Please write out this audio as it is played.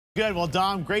Good. Well,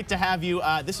 Dom, great to have you.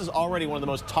 This is already one of the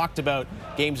most talked about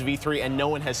games of E3, and no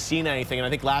one has seen anything. And I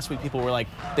think last week people were like,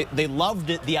 they loved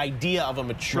it, the idea of a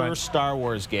mature Star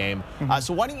Wars game.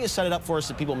 So why don't you set it up for us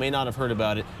that people may not have heard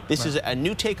about it? This is a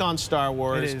new take on Star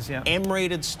Wars, it is, yeah.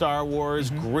 M-rated Star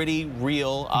Wars, gritty,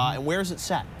 real. And where is it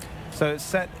set? So it's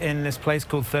set in this place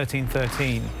called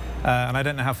 1313. And I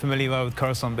don't know how familiar you are with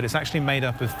Coruscant, but it's actually made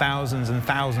up of thousands and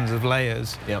thousands of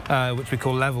layers, which we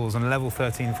call levels. And level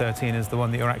 1313 is the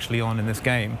one that you're actually on in this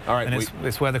game. All right, and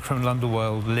it's where the criminal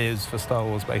underworld lives for Star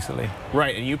Wars, basically.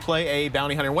 Right, and you play a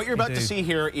bounty hunter. What you're about to see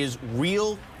here is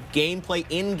real gameplay,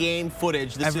 in-game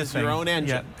footage. This is your own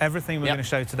engine. Yeah, everything we're going to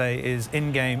show today is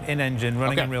in-game, in-engine,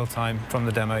 running in real time from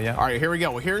the demo, All right, here we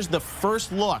go. Well, here's the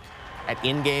first look at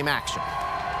in-game action.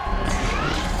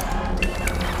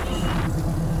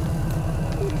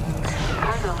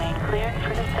 Cleared for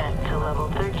descent to level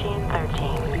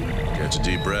 1313. Catch a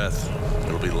deep breath.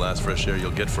 It'll be the last fresh air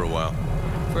you'll get for a while.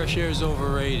 Fresh air is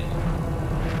overrated.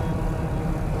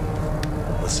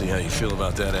 Let's see how you feel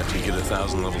about that after you get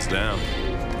 1,000 levels down.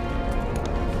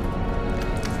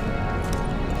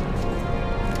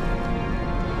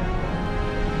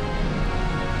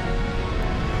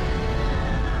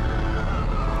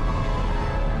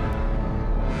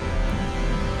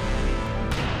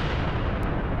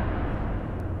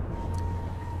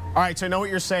 All right, so I know what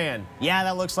you're saying. Yeah,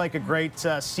 that looks like a great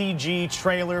CG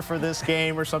trailer for this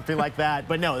game or something like that.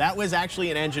 But no, that was actually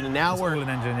an engine, and now we're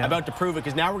about to prove it,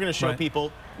 because now we're going to show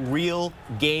people real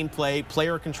gameplay,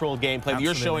 player-controlled gameplay that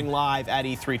you're showing live at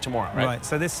E3 tomorrow, right? Right,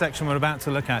 so this section we're about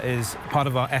to look at is part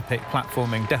of our epic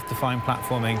platforming, death-defying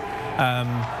platforming.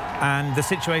 And the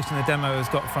situation the demo has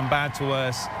got from bad to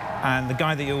worse, and the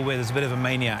guy that you're with is a bit of a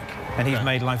maniac, and he's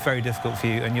made life very difficult for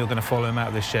you, and you're going to follow him out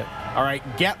of this ship. All right,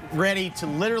 get ready to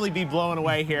literally be blown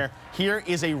away here. Here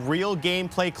is a real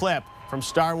gameplay clip from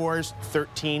Star Wars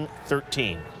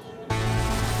 1313.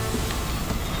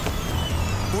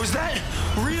 Was that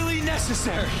really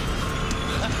necessary?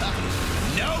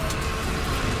 Nope.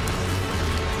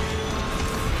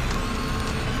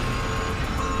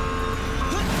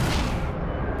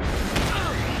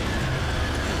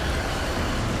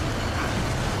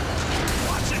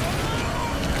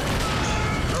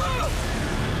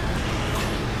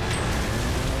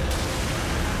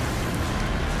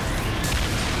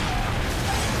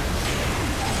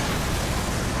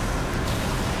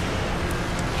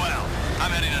 I'm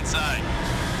heading inside.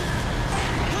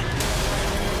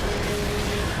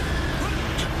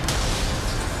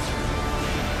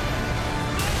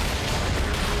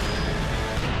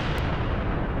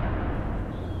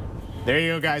 There you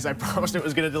go, guys. I promised it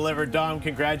was going to deliver. Dom,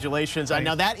 congratulations.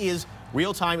 Now, that is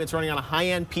real time. It's running on a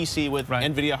high-end PC with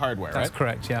NVIDIA hardware, That's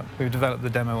correct, yeah. We've developed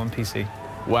the demo on PC.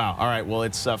 Wow. All right. Well,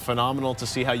 it's phenomenal to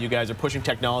see how you guys are pushing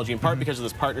technology, in part because of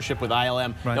this partnership with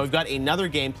ILM. Now, we've got another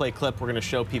gameplay clip we're going to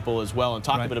show people as well and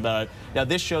talk a bit about it. Now,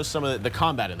 this shows some of the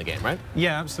combat in the game, right?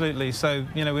 Yeah, absolutely. So,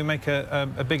 you know, we make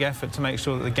a big effort to make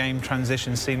sure that the game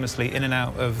transitions seamlessly in and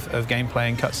out of gameplay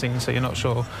and cutscenes, so you're not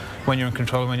sure when you're in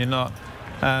control and when you're not.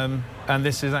 And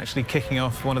this is actually kicking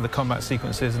off one of the combat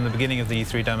sequences in the beginning of the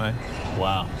E3 demo.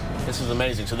 Wow, this is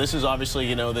amazing. So this is obviously,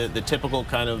 you know, the typical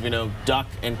kind of, you know, duck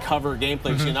and cover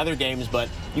gameplay we see in other games, but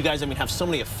you guys, I mean, have so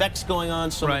many effects going on,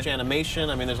 so much animation.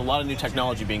 I mean, there's a lot of new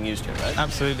technology being used here, right?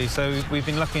 Absolutely. So we've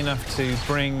been lucky enough to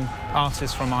bring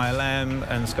artists from ILM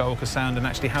and Skywalker Sound and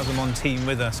actually have them on team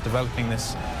with us developing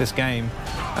this game.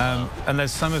 And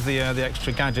there's some of the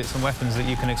extra gadgets and weapons that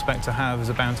you can expect to have as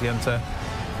a bounty hunter.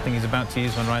 I think he's about to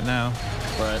use one right now.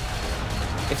 Right.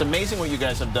 It's amazing what you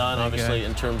guys have done, obviously,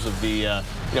 in terms of the, you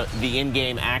know, the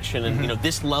in-game action and, you know,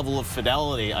 this level of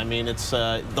fidelity. I mean, it's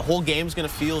the whole game's going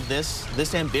to feel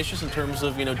this ambitious in terms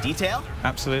of, you know, detail.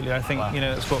 Absolutely. I think, you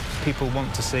know, that's what people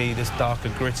want to see, this darker,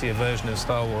 grittier version of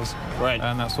Star Wars. Right.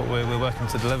 And that's what we're working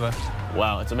to deliver.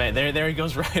 Wow, it's amazing. There he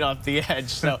goes right off the edge.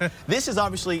 So this is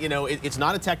obviously, you know, it's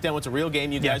not a tech demo. It's a real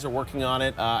game. You guys are working on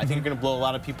it. I think you're going to blow a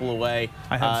lot of people away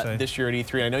this year at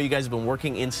E3. I know you guys have been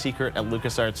working in secret at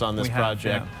LucasArts on this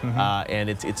project, and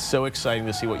it's so exciting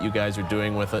to see what you guys are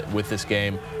doing with this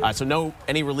game. So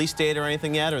any release date or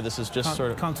anything yet, or this is just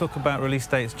sort of... Can't talk about release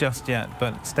dates just yet,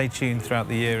 but stay tuned throughout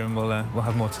the year and we'll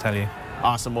have more to tell you.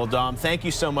 Awesome. Well, Dom, thank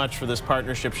you so much for this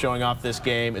partnership, showing off this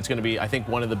game. It's going to be, I think,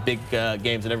 one of the big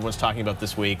games that everyone's talking about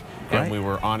this week, and we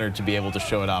were honored to be able to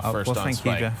show it off first on Spike. Thank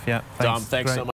you, Jeff. Yeah, Dom, thanks so much.